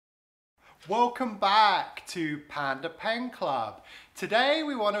Welcome back to PandaPenClub. Today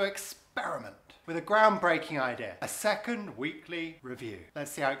we want to experiment with a groundbreaking idea, a second weekly review. Let's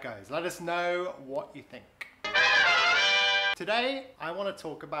see how it goes. Let us know what you think. Today I want to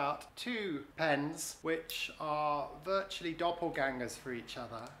talk about two pens which are virtually doppelgangers for each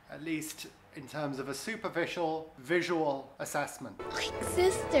other, at least in terms of a superficial visual assessment. Like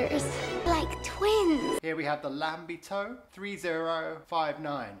sisters, like twins. Here we have the Lanbitou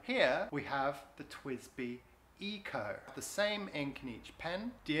 3059. Here we have the TWSBI ECO. The same ink in each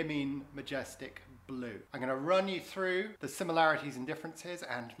pen, diamine majestic blue. I'm going to run you through the similarities and differences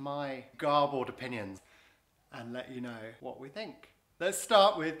and my garbled opinions and let you know what we think. Let's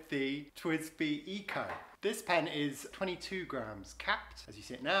start with the TWSBI ECO. This pen is 22 grams capped. As you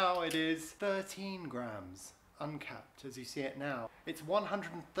see it now, it is 13 grams uncapped as you see it now. It's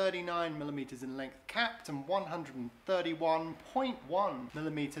 139 millimeters in length capped and 131.1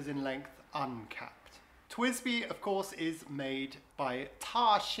 millimeters in length uncapped. TWSBI, of course, is made by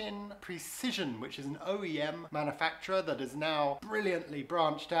Taishin Precision, which is an OEM manufacturer that has now brilliantly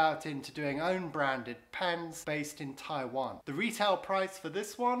branched out into doing own branded pens based in Taiwan. The retail price for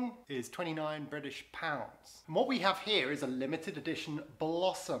this one is 29 British pounds. And what we have here is a limited edition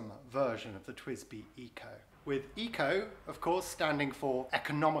Blossom version of the TWSBI ECO. With ECO, of course, standing for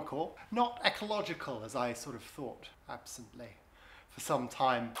economical, not ecological as I sort of thought absently for some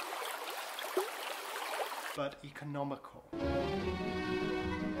time, but economical.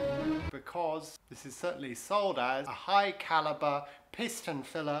 Because this is certainly sold as a high caliber piston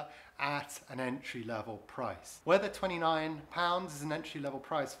filler at an entry level price. Whether £29 is an entry level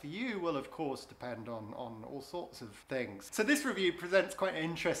price for you will of course depend on all sorts of things. So this review presents quite an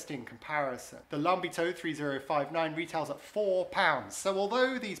interesting comparison. The Lanbitou 3059 retails at £4. So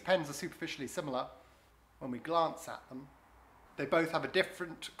although these pens are superficially similar, when we glance at them, they both have a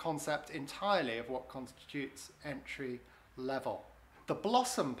different concept entirely of what constitutes entry level. The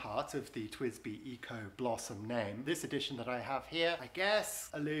Blossom part of the TWSBI ECO Blossom name, this edition that I have here, I guess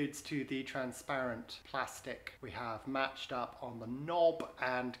alludes to the transparent plastic we have matched up on the knob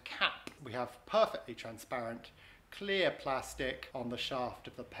and cap. We have perfectly transparent clear plastic on the shaft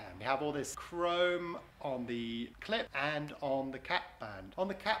of the pen. We have all this chrome on the clip and on the cap band. On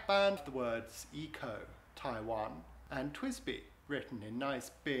the cap band, the words ECO Taiwan and TWSBI written in nice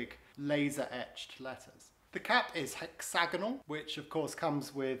big laser etched letters. The cap is hexagonal, which of course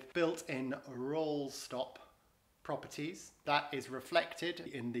comes with built-in roll stop properties. That is reflected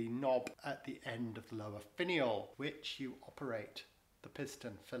in the knob at the end of the lower finial, which you operate the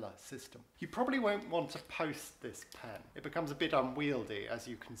piston filler system. You probably won't want to post this pen. It becomes a bit unwieldy, as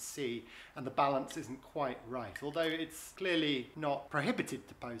you can see, and the balance isn't quite right. Although it's clearly not prohibited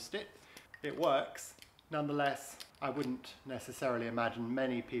to post it, it works. Nonetheless, I wouldn't necessarily imagine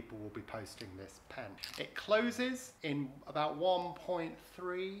many people will be posting this pen. It closes in about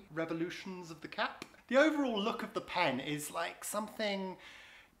 1.3 revolutions of the cap. The overall look of the pen is like something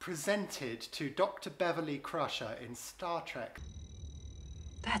presented to Dr. Beverly Crusher in Star Trek.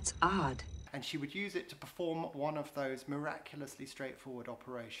 That's odd. And she would use it to perform one of those miraculously straightforward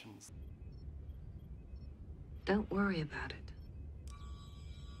operations. Don't worry about it.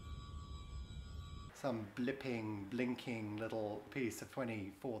 Some blipping, blinking little piece of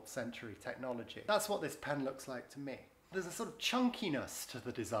 24th century technology. That's what this pen looks like to me. There's a sort of chunkiness to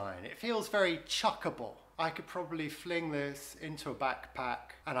the design. It feels very chuckable. I could probably fling this into a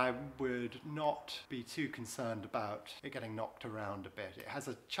backpack and I would not be too concerned about it getting knocked around a bit. It has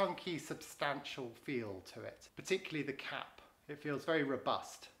a chunky, substantial feel to it, particularly the cap. It feels very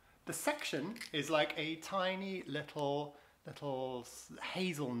robust. The section is like a tiny little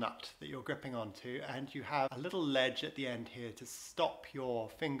hazelnut that you're gripping onto, and you have a little ledge at the end here to stop your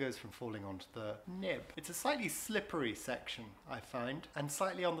fingers from falling onto the nib. It's a slightly slippery section, I find, and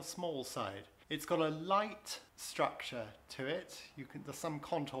slightly on the small side. It's got a light structure to it. There's some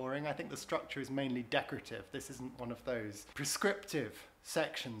contouring. I think the structure is mainly decorative. This isn't one of those prescriptive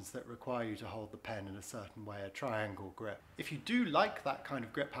sections that require you to hold the pen in a certain way, a triangle grip. If you do like that kind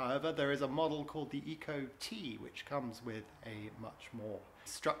of grip, however, there is a model called the Eco T, which comes with a much more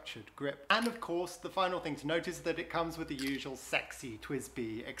structured grip. And of course, the final thing to note is that it comes with the usual sexy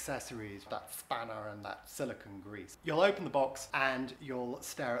TWSBI accessories, that spanner and that silicone grease. You'll open the box and you'll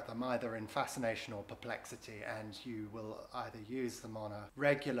stare at them either in fascination or perplexity, and you will either use them on a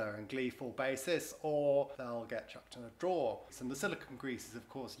regular and gleeful basis or they'll get chucked in a drawer. And the silicone grease is of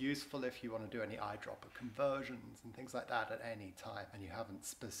course useful if you want to do any eyedropper conversions and things like that at any time and you haven't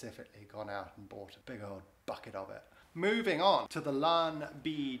specifically gone out and bought a big old bucket of it. Moving on to the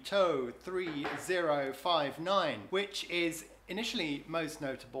Lanbitou 3059, which is Initially most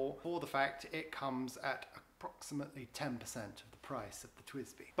notable for the fact it comes at approximately 10% of the price of the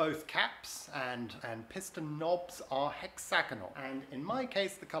TWSBI. Both caps and piston knobs are hexagonal, and in my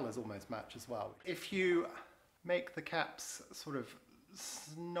case the colours almost match as well. If you make the caps sort of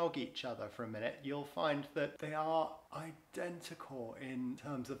snog each other for a minute, you'll find that they are identical in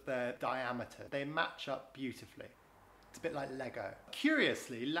terms of their diameter. They match up beautifully. It's a bit like Lego.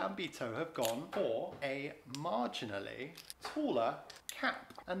 Curiously, Lanbitou have gone for a marginally taller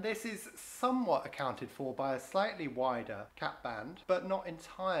cap, and this is somewhat accounted for by a slightly wider cap band, but not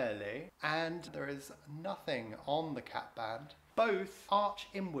entirely, and there is nothing on the cap band. Both arch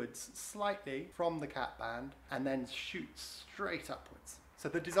inwards slightly from the cap band and then shoot straight upwards. So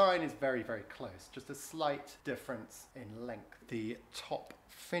the design is very, very close, just a slight difference in length. The top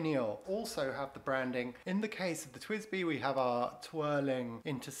finial also have the branding. In the case of the TWSBI, we have our twirling,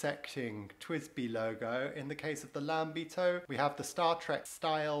 intersecting TWSBI logo. In the case of the Lanbitou, we have the Star Trek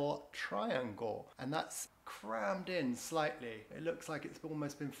style triangle, and that's crammed in slightly. It looks like it's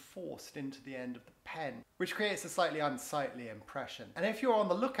almost been forced into the end of the pen, which creates a slightly unsightly impression. And if you're on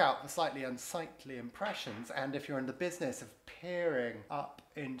the lookout for slightly unsightly impressions, and if you're in the business of peering up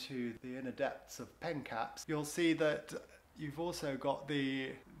into the inner depths of pen caps, you'll see that you've also got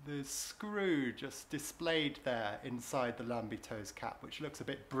the screw just displayed there inside the Lanbitou's cap, which looks a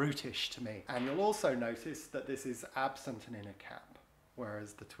bit brutish to me. And you'll also notice that this is absent an inner cap,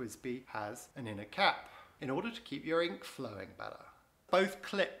 whereas the TWSBI has an inner cap in order to keep your ink flowing better. Both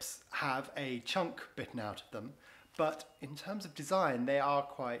clips have a chunk bitten out of them, but in terms of design they are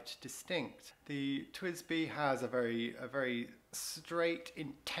quite distinct. The TWSBI has a very straight,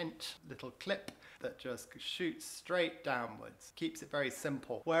 intent little clip that just shoots straight downwards, keeps it very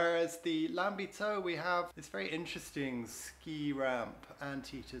simple. Whereas the Lanbitou, we have this very interesting ski ramp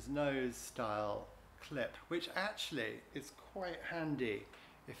anteater's nose style clip, which actually is quite handy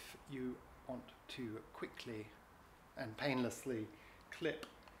if you want to quickly and painlessly clip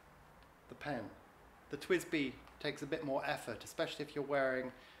the pen. The TWSBI takes a bit more effort, especially if you're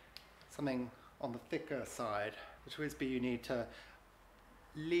wearing something on the thicker side. The TWSBI, you need to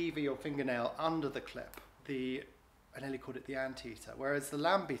lever your fingernail under the clip. I nearly called it the anteater. Whereas the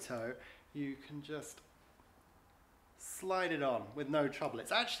Lanbitou, you can just slide it on with no trouble.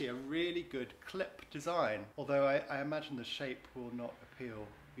 It's actually a really good clip design, although I imagine the shape will not appeal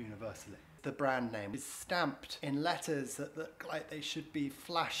universally. The brand name is stamped in letters that look like they should be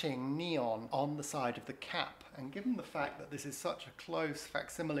flashing neon on the side of the cap, and given the fact that this is such a close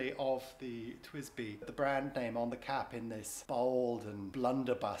facsimile of the TWSBI, the brand name on the cap in this bold and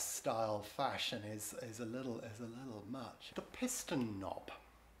blunderbuss style fashion is a little much. The piston knob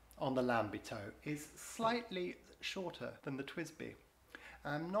on the Lanbitou is slightly shorter than the TWSBI.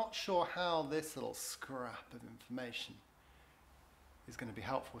 I'm not sure how this little scrap of information is going to be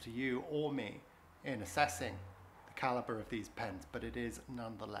helpful to you or me in assessing the caliber of these pens, but it is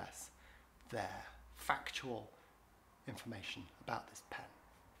nonetheless there. Factual information about this pen.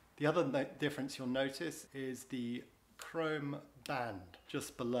 The other difference you'll notice is the chrome band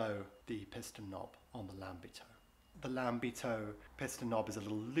just below the piston knob on the Lanbitou. The Lanbitou piston knob is a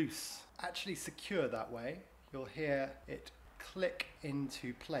little loose, actually secure that way. You'll hear it click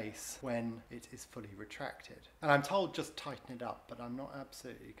into place when it is fully retracted. And I'm told just tighten it up, but I'm not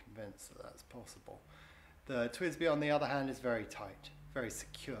absolutely convinced that that's possible. The TWSBI, on the other hand, is very tight, very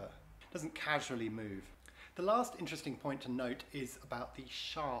secure. It doesn't casually move. The last interesting point to note is about the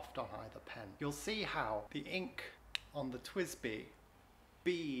shaft on either pen. You'll see how the ink on the TWSBI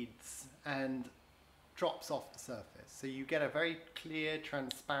beads and drops off the surface. So you get a very clear,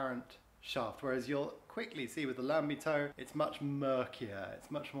 transparent shaft, whereas you'll quickly see with the Lanbitou, it's much murkier, it's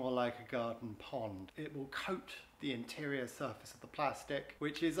much more like a garden pond. It will coat the interior surface of the plastic,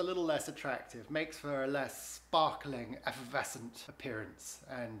 which is a little less attractive, makes for a less sparkling, effervescent appearance,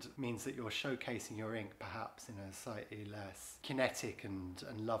 and means that you're showcasing your ink perhaps in a slightly less kinetic and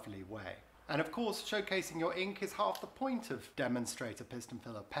lovely way. And of course, showcasing your ink is half the point of demonstrator piston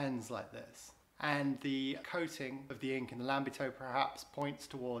filler pens like this. And the coating of the ink in the Lanbitou perhaps points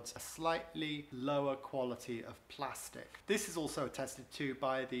towards a slightly lower quality of plastic. This is also attested to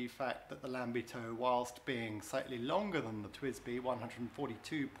by the fact that the Lanbitou, whilst being slightly longer than the TWSBI,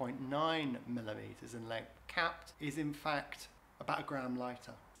 142.9 millimeters in length, capped, is in fact about a gram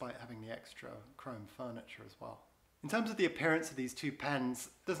lighter, despite having the extra chrome furniture as well. In terms of the appearance of these two pens,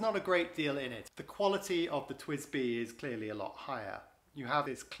 there's not a great deal in it. The quality of the TWSBI is clearly a lot higher. You have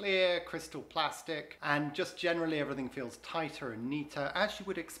this clear crystal plastic, and just generally everything feels tighter and neater, as you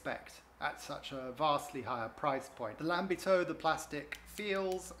would expect at such a vastly higher price point. The Lanbitou, the plastic,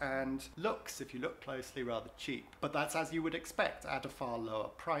 feels and looks, if you look closely, rather cheap. But that's as you would expect at a far lower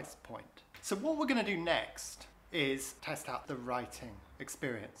price point. So what we're going to do next is test out the writing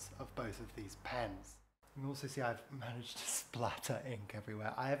experience of both of these pens. You can also see I've managed to splatter ink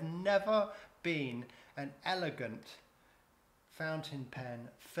everywhere. I have never been an elegant fountain pen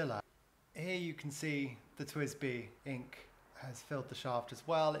filler. Here you can see the TWSBI ink has filled the shaft as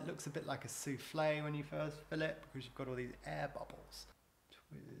well. It looks a bit like a souffle when you first fill it because you've got all these air bubbles.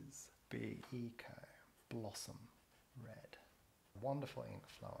 TWSBI ECO Blossom Red. Wonderful ink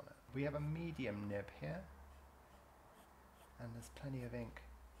flow on it. We have a medium nib here, and there's plenty of ink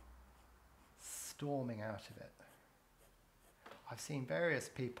storming out of it. I've seen various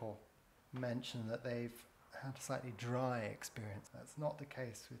people mention that they've had a slightly dry experience. That's not the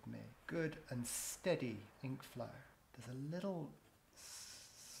case with me. Good and steady ink flow. There's a little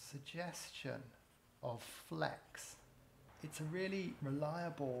suggestion of flex. It's a really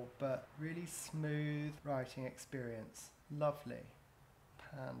reliable but really smooth writing experience. Lovely.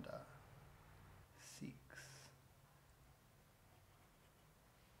 Panda. Seeks.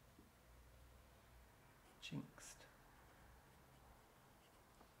 Jinxed.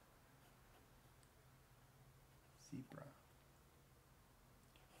 Zebra.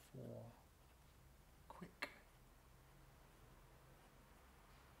 For quick.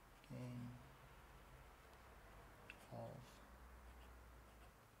 Game of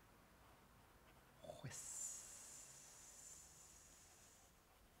whist.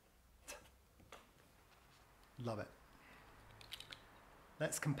 Love it.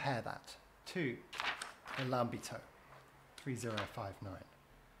 Let's compare that to the Lanbitou 3059.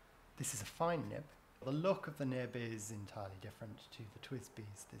 This is a fine nib. The look of the nib is entirely different to the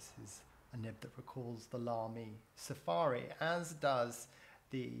TWSBI's. This is a nib that recalls the Lamy Safari, as does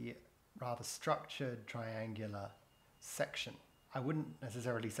the rather structured triangular section. I wouldn't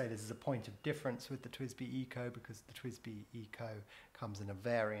necessarily say this is a point of difference with the TWSBI ECO because the TWSBI ECO comes in a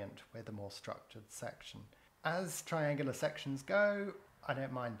variant with a more structured section. As triangular sections go, I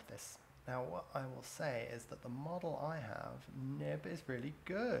don't mind this. Now what I will say is that the model I have, nib, is really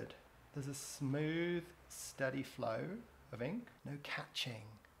good. There's a smooth, steady flow of ink, no catching,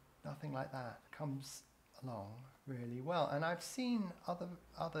 nothing like that. Comes along really well. And I've seen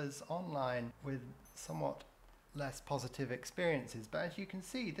others online with somewhat less positive experiences, but as you can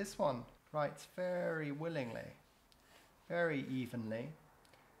see, this one writes very willingly, very evenly,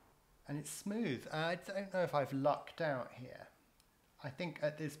 and it's smooth. I don't know if I've lucked out here. I think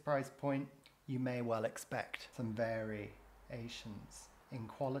at this price point, you may well expect some variations in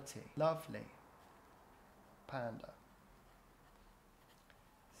quality. Lovely. Panda.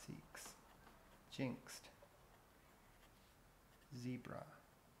 Seeks. Jinxed. Zebra.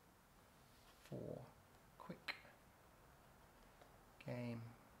 For quick. Game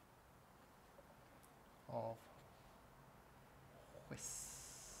of whist.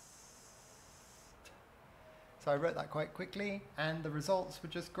 So I wrote that quite quickly and the results were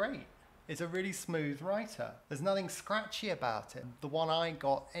just great. It's a really smooth writer. There's nothing scratchy about it. The one I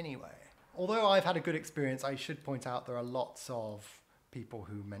got anyway. Although I've had a good experience, I should point out there are lots of people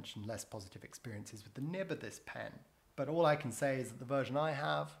who mention less positive experiences with the nib of this pen. But all I can say is that the version I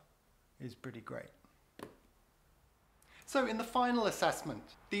have is pretty great. So in the final assessment,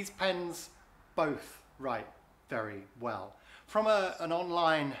 these pens both write very well. From an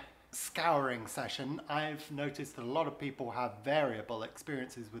online scouring session, I've noticed that a lot of people have variable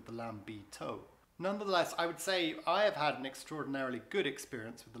experiences with the Lanbitou. Nonetheless, I would say I have had an extraordinarily good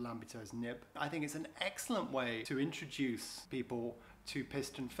experience with the Lanbitou's nib. I think it's an excellent way to introduce people to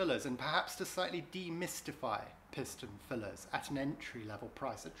piston fillers and perhaps to slightly demystify piston fillers at an entry-level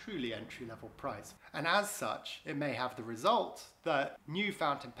price, a truly entry-level price. And as such, it may have the result that new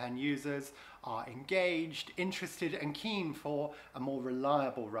fountain pen users are engaged, interested and keen for a more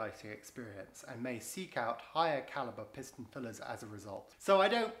reliable writing experience and may seek out higher caliber piston fillers as a result. So I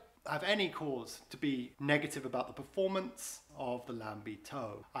don't have any cause to be negative about the performance of the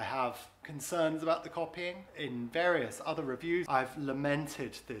Lanbitou. I have concerns about the copying. In various other reviews, I've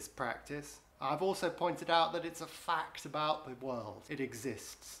lamented this practice. I've also pointed out that it's a fact about the world. It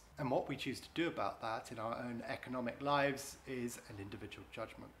exists. And what we choose to do about that in our own economic lives is an individual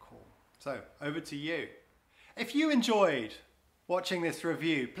judgment call. So, over to you. If you enjoyed watching this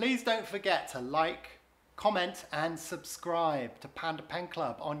review, please don't forget to like, comment and subscribe to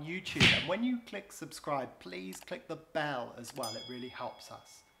PandaPenClub on YouTube. And when you click subscribe, please click the bell as well. It really helps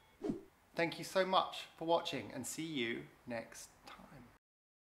us. Thank you so much for watching and see you next time.